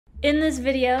In this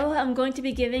video, I'm going to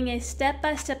be giving a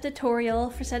step-by-step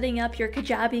tutorial for setting up your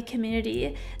Kajabi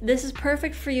community. This is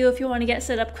perfect for you if you want to get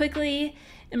set up quickly,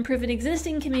 improve an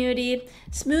existing community,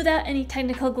 smooth out any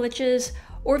technical glitches,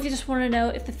 or if you just want to know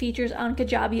if the features on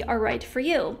Kajabi are right for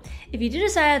you. If you do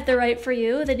decide they're right for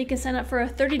you, then you can sign up for a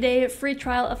 30-day free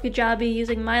trial of Kajabi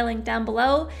using my link down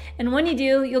below. And when you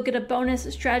do, you'll get a bonus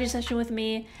strategy session with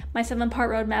me, my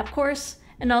 7-part roadmap course,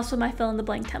 and also my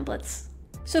fill-in-the-blank templates.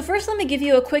 So first, let me give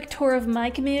you a quick tour of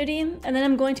my community, and then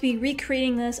I'm going to be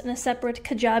recreating this in a separate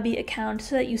Kajabi account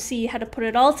so that you see how to put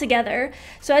it all together.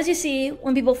 So as you see,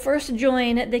 when people first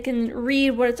join, they can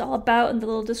read what it's all about in the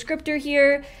little descriptor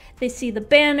here. They see the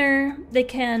banner, they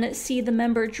can see the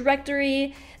member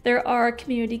directory, there are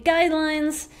community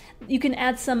guidelines, you can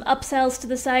add some upsells to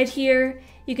the side here,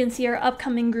 you can see our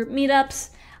upcoming group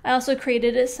meetups. I also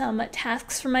created some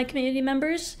tasks for my community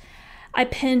members. I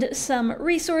pinned some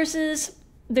resources.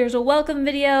 There's a welcome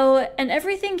video, and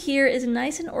everything here is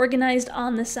nice and organized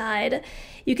on the side.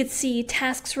 You could see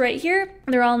tasks right here.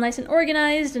 They're all nice and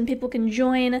organized, and people can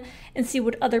join and see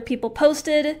what other people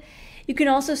posted. You can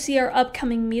also see our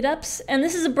upcoming meetups, and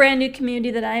this is a brand new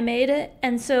community that I made,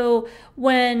 and so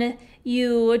when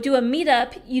you do a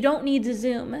meetup, you don't need to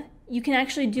Zoom. You can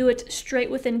actually do it straight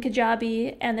within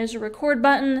Kajabi, and there's a record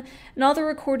button, and all the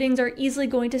recordings are easily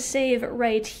going to save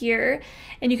right here.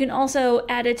 And you can also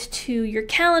add it to your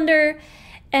calendar,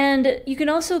 and you can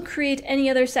also create any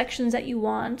other sections that you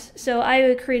want. So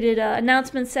I created an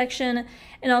announcement section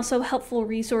and also helpful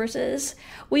resources.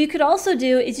 What you could also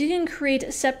do is you can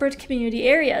create separate community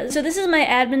areas. So this is my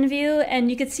admin view, and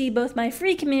you could see both my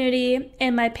free community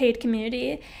and my paid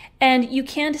community. And you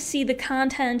can't see the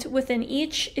content within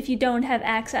each if you don't have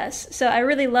access. So I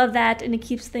really love that, and it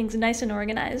keeps things nice and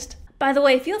organized. By the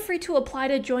way, feel free to apply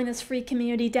to join this free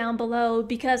community down below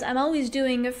because I'm always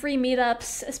doing free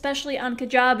meetups, especially on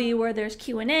Kajabi where there's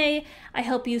Q&A. I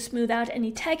help you smooth out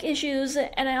any tech issues,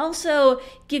 and I also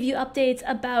give you updates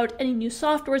about any new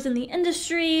softwares in the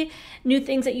industry, new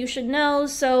things that you should know.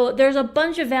 So there's a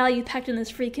bunch of value packed in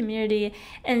this free community,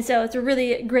 and so it's a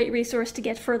really great resource to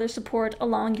get further support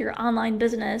along your online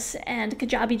business and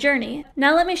Kajabi journey.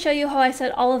 Now let me show you how I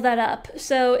set all of that up.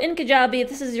 So in Kajabi, if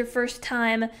this is your first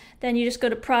time, then you just go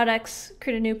to products,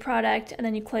 create a new product, and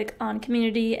then you click on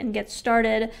community and get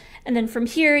started. And then from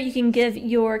here, you can give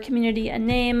your community a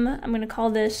name. I'm going to call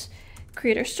this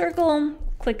Creator Circle,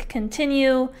 click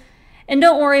continue. And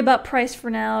don't worry about price for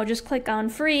now, just click on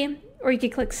free, or you can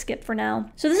click skip for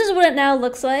now. So this is what it now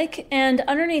looks like, and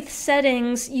underneath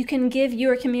settings, you can give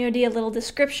your community a little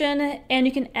description, and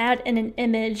you can add in an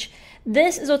image.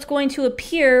 This is what's going to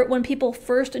appear when people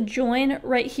first join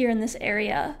right here in this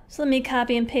area. So let me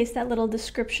copy and paste that little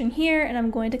description here, and I'm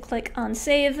going to click on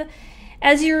save.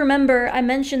 As you remember, I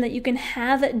mentioned that you can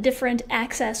have different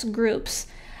access groups.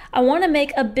 I want to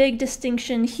make a big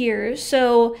distinction here.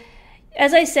 So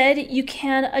as I said, you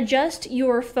can adjust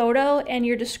your photo and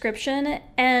your description,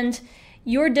 and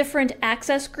your different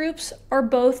access groups are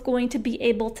both going to be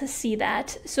able to see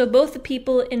that. So both the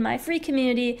people in my free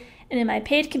community and in my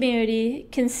paid community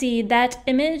can see that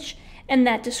image and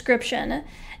that description.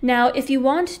 Now, if you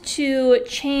want to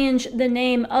change the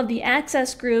name of the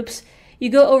access groups, you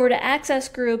go over to access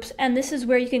groups, and this is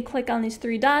where you can click on these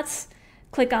 3 dots,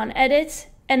 click on edit,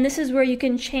 and this is where you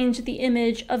can change the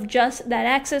image of just that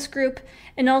access group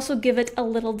and also give it a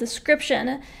little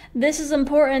description. This is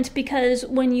important because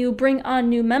when you bring on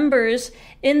new members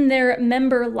in their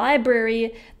member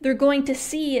library, they're going to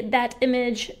see that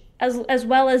image as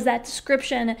well as that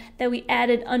description that we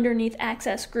added underneath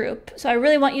access group. So I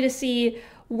really want you to see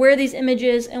where these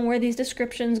images and where these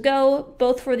descriptions go,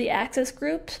 both for the access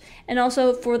groups and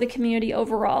also for the community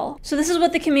overall. So this is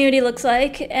what the community looks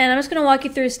like, and I'm just gonna walk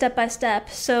you through step by step.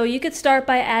 So you could start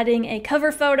by adding a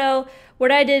cover photo.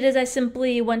 What I did is I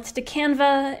simply went to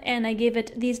Canva and I gave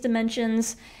it these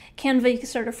dimensions. Canva you can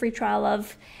start a free trial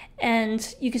of,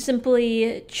 and you can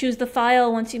simply choose the file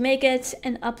once you make it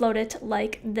and upload it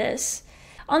like this.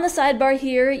 On the sidebar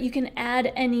here, you can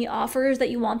add any offers that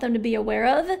you want them to be aware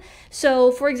of.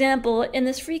 So for example, in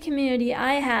this free community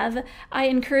I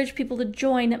encourage people to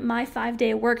join my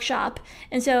 5-day workshop.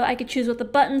 And so I could choose what the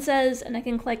button says, and I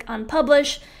can click on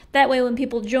publish. That way when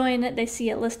people join, they see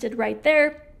it listed right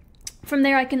there. From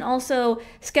there, I can also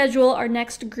schedule our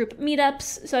next group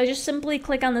meetups. So I just simply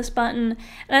click on this button,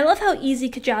 and I love how easy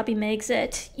Kajabi makes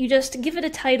it. You just give it a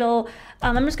title.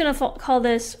 I'm just gonna call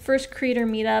this First Creator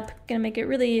Meetup. Gonna make it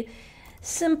really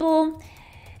simple.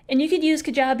 And you could use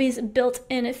Kajabi's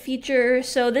built-in feature.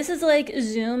 So this is like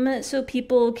Zoom, so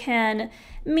people can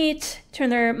meet, turn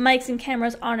their mics and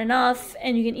cameras on and off,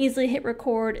 and you can easily hit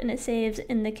record and it saves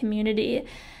in the community.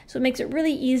 So it makes it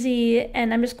really easy,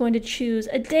 and I'm just going to choose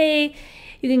a day.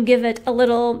 You can give it a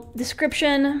little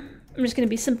description. I'm just going to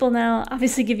be simple now,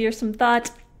 obviously give yours some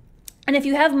thought. And if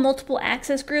you have multiple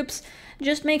access groups,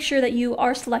 just make sure that you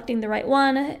are selecting the right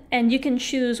one, and you can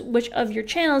choose which of your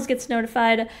channels gets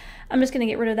notified. I'm just going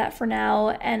to get rid of that for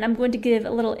now, and I'm going to give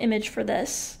a little image for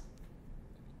this.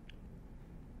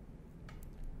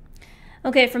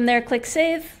 Okay, from there, click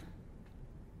Save.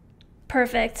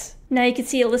 Perfect. Now you can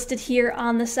see it listed here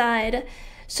on the side.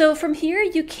 So from here,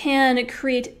 you can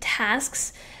create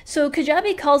tasks. So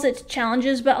Kajabi calls it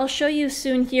challenges, but I'll show you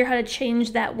soon here how to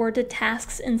change that word to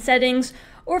tasks in settings,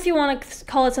 or if you want to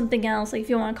call it something else, like if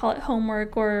you want to call it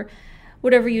homework or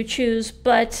whatever you choose.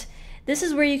 But this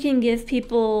is where you can give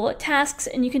people tasks,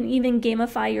 and you can even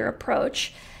gamify your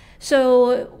approach.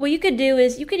 So what you could do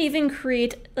is you could even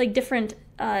create like different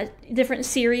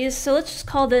series. So let's just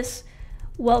call this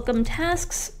welcome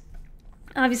tasks.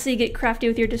 Obviously get crafty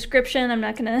with your description. I'm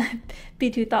not gonna be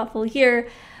too thoughtful here,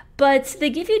 but they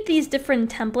give you these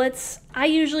different templates. I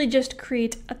usually just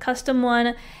create a custom one.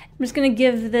 I'm just gonna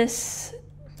give this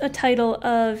a title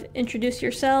of introduce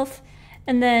yourself,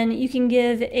 and then you can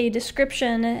give a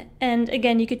description, and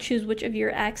again you could choose which of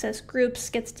your access groups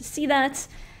gets to see that.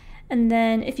 And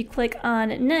then if you click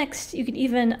on next, you can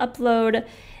even upload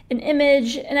an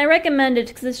image, and I recommend it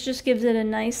because this just gives it a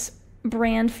nice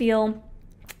brand feel.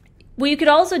 What you could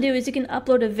also do is you can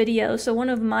upload a video. So one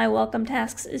of my welcome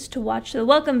tasks is to watch the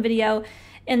welcome video,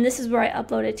 and this is where I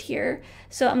upload it here.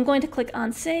 So I'm going to click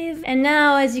on save, and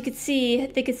now as you can see,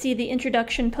 they could see the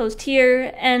introduction post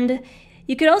here, and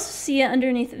you could also see it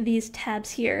underneath these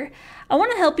tabs here. I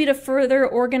want to help you to further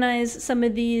organize some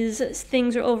of these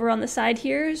things over on the side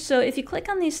here. So if you click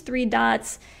on these three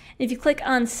dots, if you click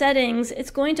on settings,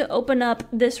 it's going to open up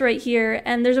this right here,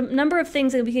 and there's a number of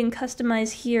things that we can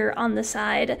customize here on the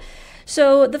side.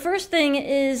 So the first thing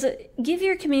is give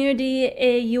your community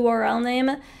a URL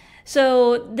name.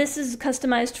 So this is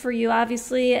customized for you,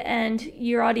 obviously, and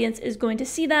your audience is going to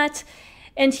see that.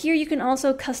 And here you can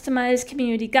also customize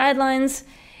community guidelines.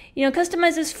 You know,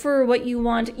 customize this for what you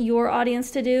want your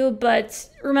audience to do, but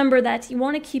remember that you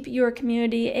want to keep your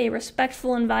community a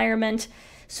respectful environment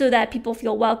so that people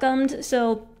feel welcomed.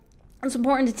 So it's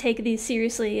important to take these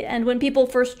seriously. And when people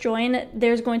first join,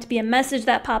 there's going to be a message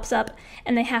that pops up,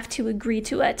 and they have to agree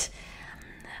to it.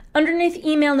 Underneath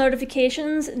email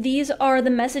notifications, these are the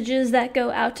messages that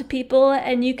go out to people,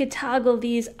 and you could toggle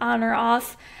these on or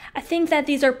off. I think that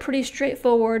these are pretty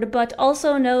straightforward, but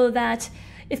also know that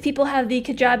if people have the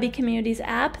Kajabi Communities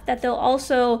app, that they'll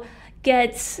also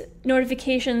get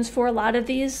notifications for a lot of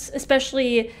these,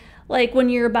 especially like when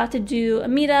you're about to do a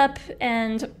meetup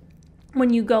and when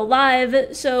you go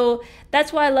live. So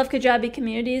that's why I love Kajabi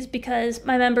Communities, because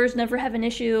my members never have an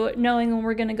issue knowing when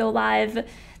we're going to go live.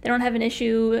 They don't have an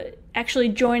issue actually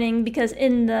joining, because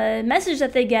in the message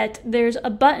that they get, there's a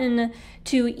button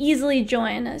to easily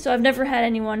join. So I've never had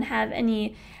anyone have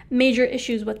any major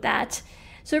issues with that.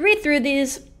 So read through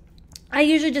these. I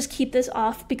usually just keep this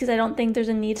off because I don't think there's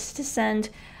a need to send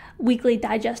weekly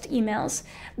digest emails.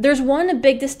 There's one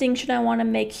big distinction I want to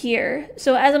make here.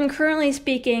 So as I'm currently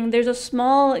speaking, there's a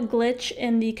small glitch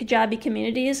in the Kajabi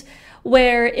communities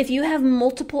where if you have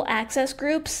multiple access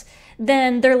groups,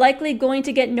 then they're likely going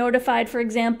to get notified, for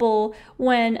example,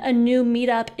 when a new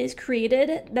meetup is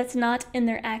created that's not in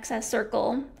their access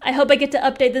circle. I hope I get to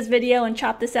update this video and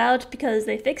chop this out because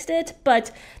they fixed it,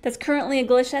 but that's currently a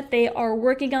glitch that they are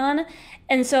working on.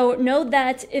 And so know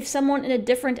that if someone in a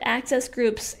different access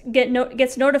groups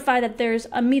gets notified that there's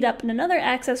a meetup in another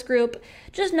access group,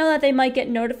 just know that they might get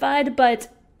notified, but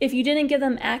if you didn't give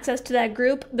them access to that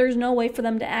group, there's no way for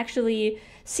them to actually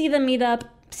see the meetup,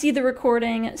 see the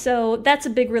recording, so that's a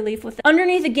big relief with it.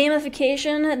 Underneath the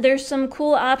gamification, there's some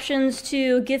cool options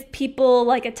to give people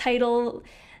like a title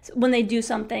when they do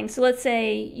something. So let's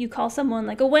say you call someone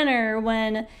like a winner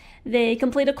when they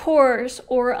complete a course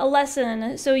or a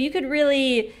lesson. So you could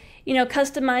really,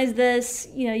 customize this.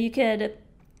 You could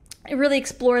really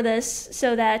explore this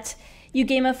so that you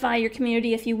gamify your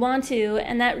community if you want to,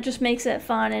 and that just makes it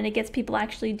fun and it gets people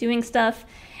actually doing stuff.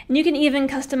 And you can even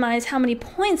customize how many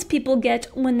points people get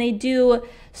when they do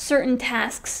certain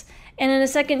tasks. And in a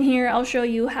second here, I'll show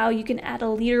you how you can add a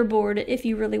leaderboard if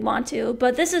you really want to,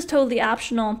 but this is totally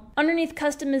optional. Underneath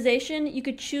customization, you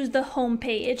could choose the home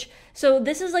page. So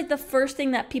this is like the first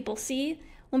thing that people see.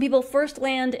 When people first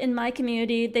land in my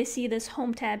community, they see this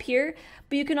home tab here,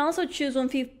 but you can also choose when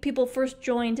people first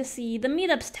join to see the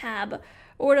meetups tab,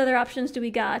 or what other options do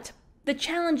we got? The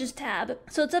challenges tab.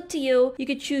 So it's up to you. You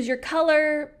could choose your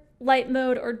color, light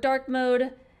mode or dark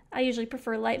mode. I usually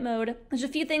prefer light mode. There's a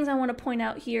few things I want to point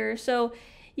out here. So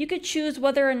you could choose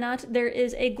whether or not there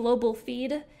is a global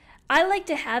feed. I like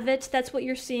to have it, that's what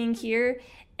you're seeing here,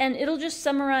 and it'll just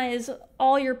summarize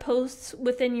all your posts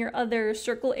within your other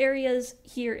circle areas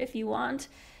here if you want.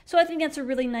 So I think that's a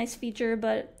really nice feature,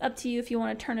 but up to you if you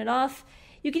want to turn it off.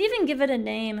 You could even give it a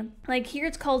name. Like here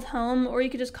it's called home, or you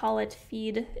could just call it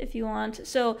feed if you want.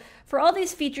 So for all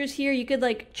these features here, you could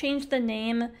like change the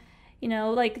name. You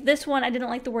know, like this one, I didn't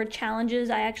like the word challenges.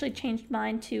 I actually changed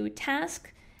mine to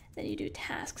task. Then you do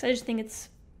tasks. I just think it's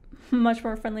a much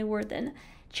more friendly word than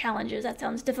challenges. That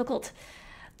sounds difficult.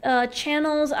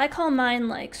 Channels, I call mine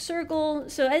like circle.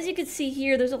 So as you can see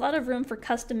here, there's a lot of room for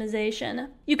customization.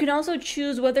 You can also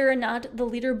choose whether or not the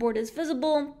leaderboard is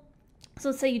visible. So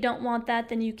let's say you don't want that,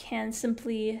 then you can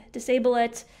simply disable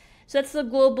it. So that's the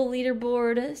global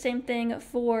leaderboard. Same thing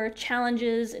for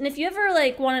challenges. And if you ever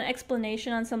like want an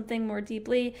explanation on something more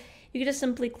deeply, you can just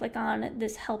simply click on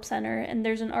this help center and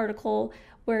there's an article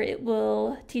where it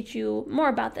will teach you more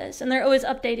about this. And they're always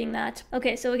updating that.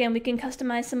 Okay, so again, we can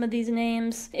customize some of these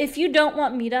names. If you don't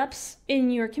want meetups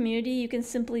in your community, you can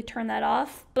simply turn that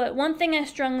off. But one thing I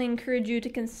strongly encourage you to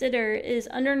consider is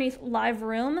underneath live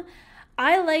room,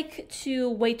 I like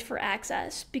to wait for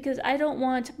access because I don't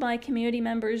want my community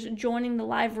members joining the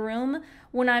live room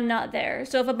when I'm not there.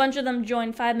 So if a bunch of them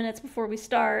join 5 minutes before we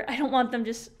start, I don't want them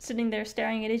just sitting there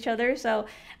staring at each other. So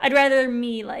I'd rather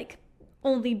me like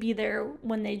only be there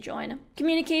when they join.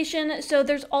 Communication, so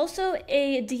there's also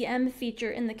a DM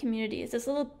feature in the community. It's this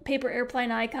little paper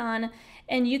airplane icon,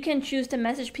 and you can choose to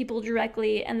message people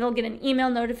directly and they'll get an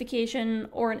email notification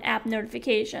or an app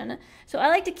notification. So I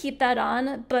like to keep that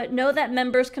on, but know that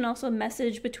members can also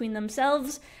message between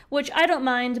themselves, which I don't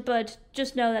mind, but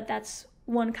just know that that's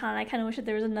one con. I kind of wish that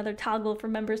there was another toggle for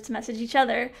members to message each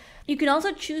other. You can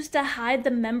also choose to hide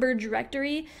the member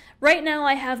directory. Right now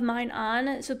I have mine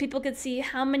on so people could see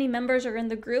how many members are in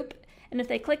the group, and if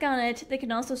they click on it, they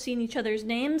can also see each other's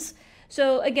names.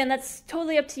 So again, that's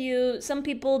totally up to you. Some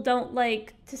people don't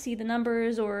like to see the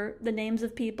numbers or the names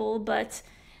of people, but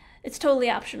it's totally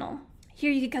optional.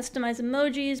 Here you can customize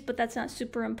emojis, but that's not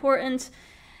super important.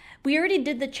 We already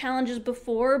did the challenges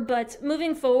before, but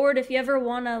moving forward, if you ever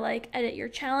want to like edit your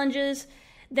challenges,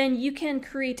 then you can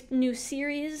create new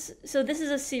series. So this is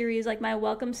a series like my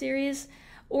welcome series,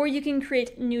 or you can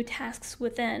create new tasks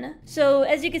within. So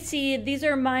as you can see, these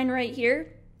are mine right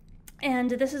here. And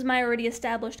this is my already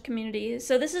established community.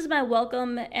 So this is my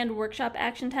welcome and workshop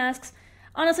action tasks.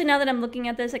 Honestly, now that I'm looking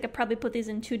at this, I could probably put these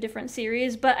in 2 different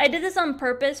series, but I did this on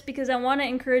purpose because I want to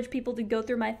encourage people to go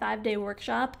through my 5-day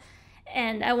workshop.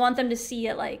 And I want them to see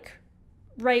it like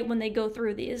right when they go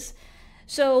through these.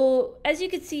 So as you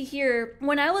can see here,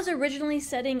 when I was originally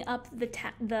setting up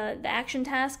the action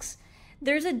tasks,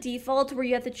 there's a default where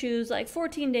you have to choose like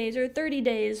 14 days or 30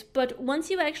 days. But once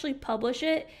you actually publish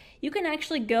it, you can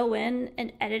actually go in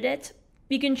and edit it.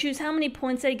 You can choose how many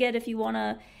points they get if you want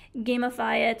to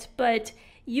gamify it, but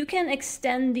you can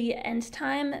extend the end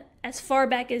time as far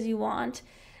back as you want.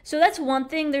 So that's one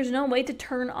thing. There's no way to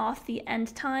turn off the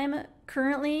end time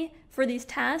currently for these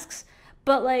tasks,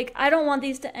 but like I don't want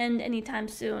these to end anytime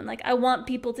soon. Like I want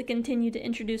people to continue to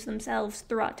introduce themselves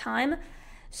throughout time.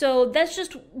 So that's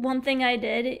just one thing I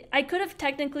did. I could have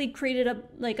technically created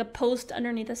a post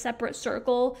underneath a separate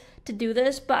circle to do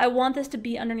this, but I want this to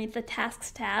be underneath the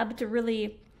tasks tab to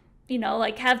really, you know,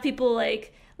 like have people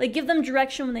like give them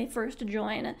direction when they first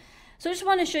join. So I just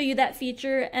want to show you that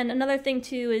feature. And another thing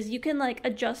too is you can like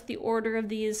adjust the order of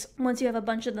these once you have a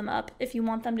bunch of them up if you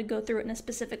want them to go through it in a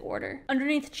specific order.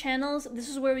 Underneath channels, this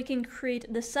is where we can create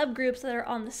the subgroups that are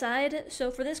on the side.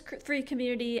 So for this free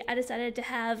community, I decided to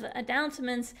have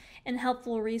announcements and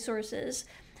helpful resources.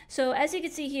 So as you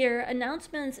can see here,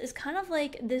 announcements is kind of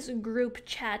like this group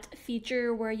chat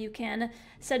feature where you can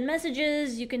send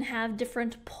messages, you can have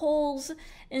different polls.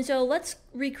 And so let's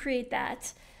recreate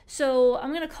that. So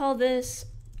I'm going to call this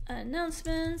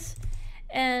announcements,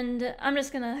 and I'm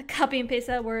just going to copy and paste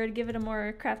that word, give it a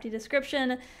more crafty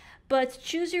description, but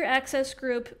choose your access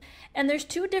group. And there's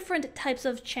 2 different types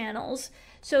of channels.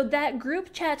 So that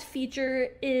group chat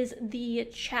feature is the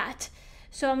chat.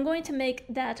 So I'm going to make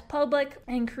that public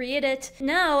and create it.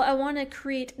 Now I want to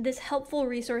create this helpful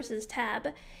resources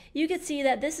tab. You can see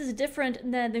that this is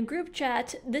different than the group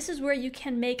chat. This is where you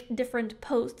can make different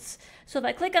posts. So if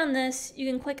I click on this, you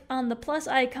can click on the plus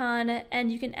icon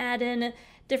and you can add in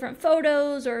different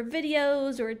photos or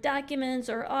videos or documents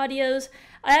or audios.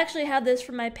 I actually have this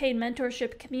for my paid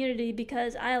mentorship community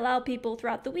because I allow people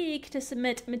throughout the week to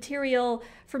submit material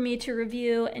for me to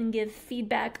review and give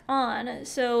feedback on.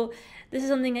 So this is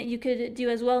something that you could do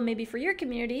as well, maybe for your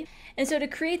community. And so to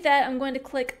create that, I'm going to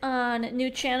click on new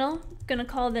channel. I'm going to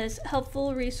call this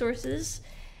helpful resources.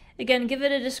 Again, give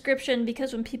it a description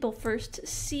because when people first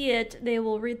see it, they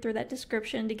will read through that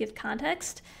description to give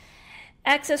context.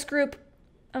 Access group,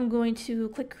 I'm going to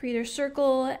click Creator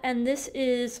Circle, and this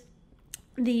is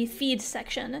the feed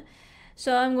section.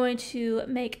 So I'm going to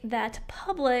make that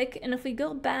public, and if we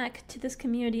go back to this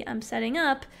community I'm setting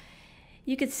up,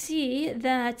 you could see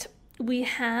that we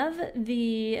have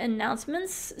the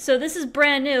announcements. So this is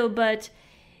brand new, but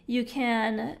you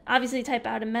can obviously type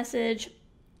out a message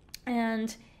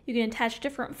and you can attach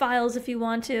different files if you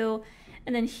want to.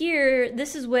 And then here,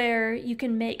 this is where you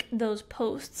can make those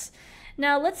posts.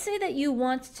 Now, let's say that you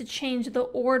want to change the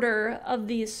order of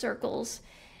these circles.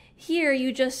 Here,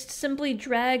 you just simply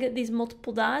drag these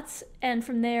multiple dots, and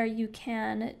from there you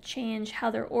can change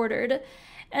how they're ordered.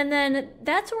 And then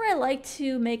that's where I like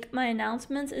to make my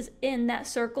announcements, is in that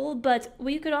circle. But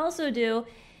what you could also do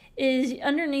is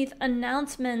underneath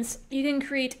announcements, you can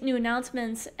create new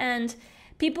announcements, and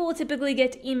people will typically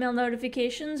get email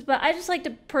notifications, but I just like to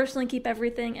personally keep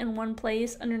everything in one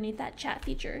place underneath that chat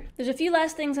feature. There's a few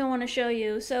last things I want to show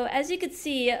you. So as you can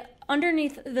see,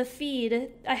 underneath the feed,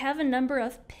 I have a number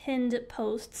of pinned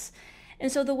posts.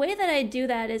 And so the way that I do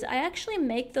that is I actually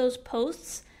make those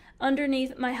posts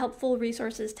underneath my helpful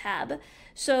resources tab.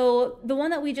 So the one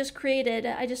that we just created,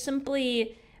 I just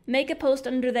simply make a post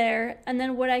under there, and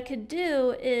then what I could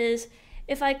do is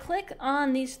if I click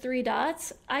on these three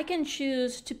dots, I can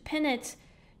choose to pin it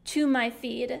to my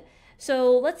feed.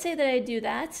 So let's say that I do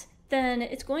that, then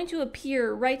it's going to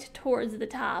appear right towards the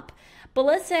top. But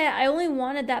let's say I only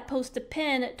wanted that post to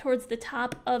pin towards the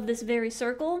top of this very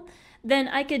circle, then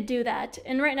I could do that.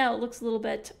 And right now it looks a little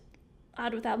bit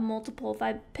odd without multiple. If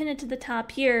I pin it to the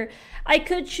top here, I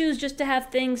could choose just to have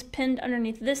things pinned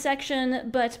underneath this section,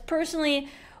 but personally,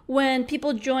 when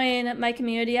people join my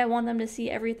community, I want them to see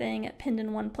everything pinned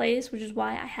in one place, which is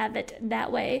why I have it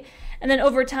that way. And then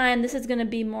over time, this is going to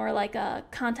be more like a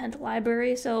content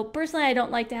library. So personally, I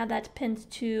don't like to have that pinned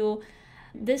to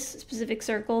this specific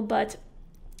circle, but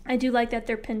I do like that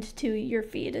they're pinned to your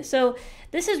feed. So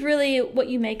this is really what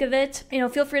you make of it. You know,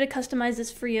 feel free to customize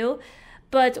this for you.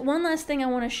 But one last thing I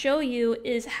want to show you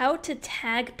is how to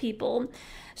tag people.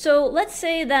 So let's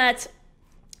say that,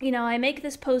 you know, I make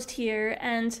this post here,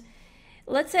 and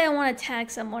let's say I want to tag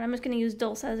someone. I'm just going to use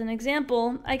Dulce as an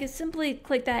example. I could simply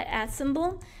click that @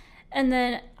 symbol, and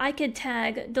then I could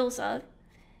tag Dulce,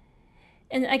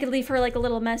 and I could leave her like a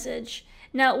little message.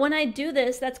 Now, when I do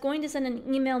this, that's going to send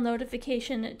an email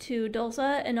notification to Dulce,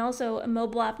 and also a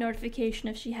mobile app notification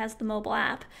if she has the mobile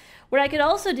app. What I could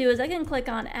also do is I can click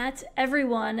on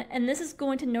 @everyone, and this is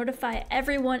going to notify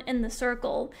everyone in the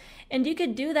circle. And you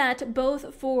could do that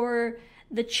both for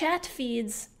the chat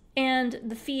feeds and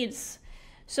the feeds.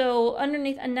 So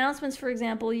underneath announcements, for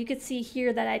example, you could see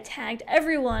here that I tagged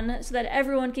everyone so that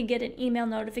everyone can get an email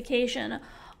notification.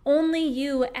 Only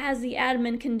you as the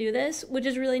admin can do this, which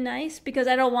is really nice because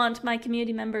I don't want my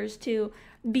community members to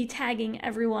be tagging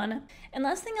everyone. And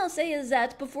last thing I'll say is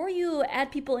that before you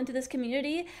add people into this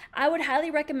community, I would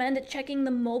highly recommend checking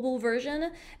the mobile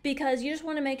version, because you just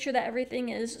want to make sure that everything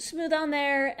is smooth on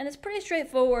there, and it's pretty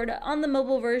straightforward. On the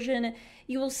mobile version,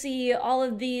 you will see all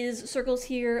of these circles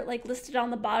here like listed on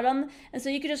the bottom, and so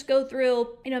you could just go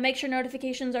through, you know, make sure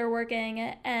notifications are working,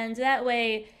 and that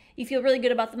way you feel really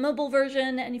good about the mobile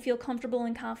version and you feel comfortable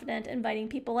and confident inviting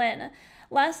people in.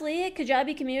 Lastly,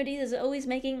 Kajabi Community is always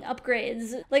making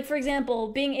upgrades. Like, for example,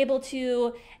 being able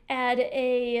to add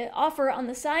a offer on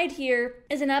the side here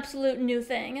is an absolute new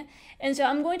thing. And so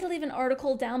I'm going to leave an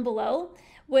article down below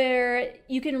where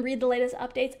you can read the latest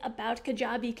updates about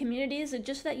Kajabi communities,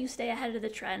 just so that you stay ahead of the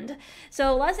trend.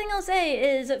 So last thing I'll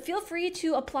say is feel free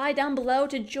to apply down below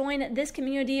to join this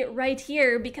community right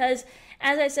here, because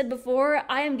as I said before,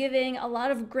 I am giving a lot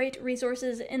of great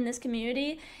resources in this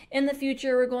community. In the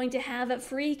future, we're going to have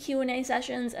free Q&A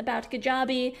sessions about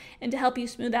Kajabi, and to help you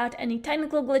smooth out any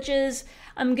technical glitches,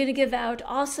 I'm going to give out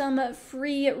awesome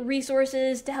free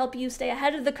resources to help you stay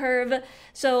ahead of the curve.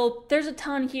 So there's a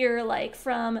ton here, like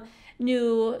from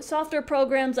new software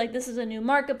programs, like this is a new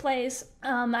marketplace.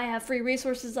 I have free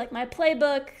resources like my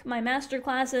playbook, my master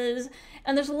classes,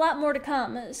 and there's a lot more to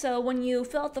come. So when you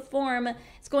fill out the form,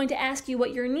 it's going to ask you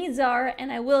what your needs are,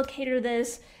 and I will cater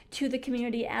this to the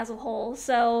community as a whole.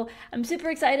 So I'm super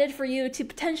excited for you to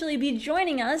potentially be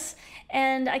joining us,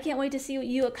 and I can't wait to see what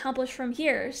you accomplish from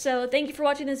here. So thank you for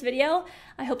watching this video.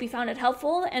 I hope you found it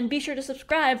helpful, and be sure to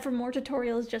subscribe for more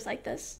tutorials just like this.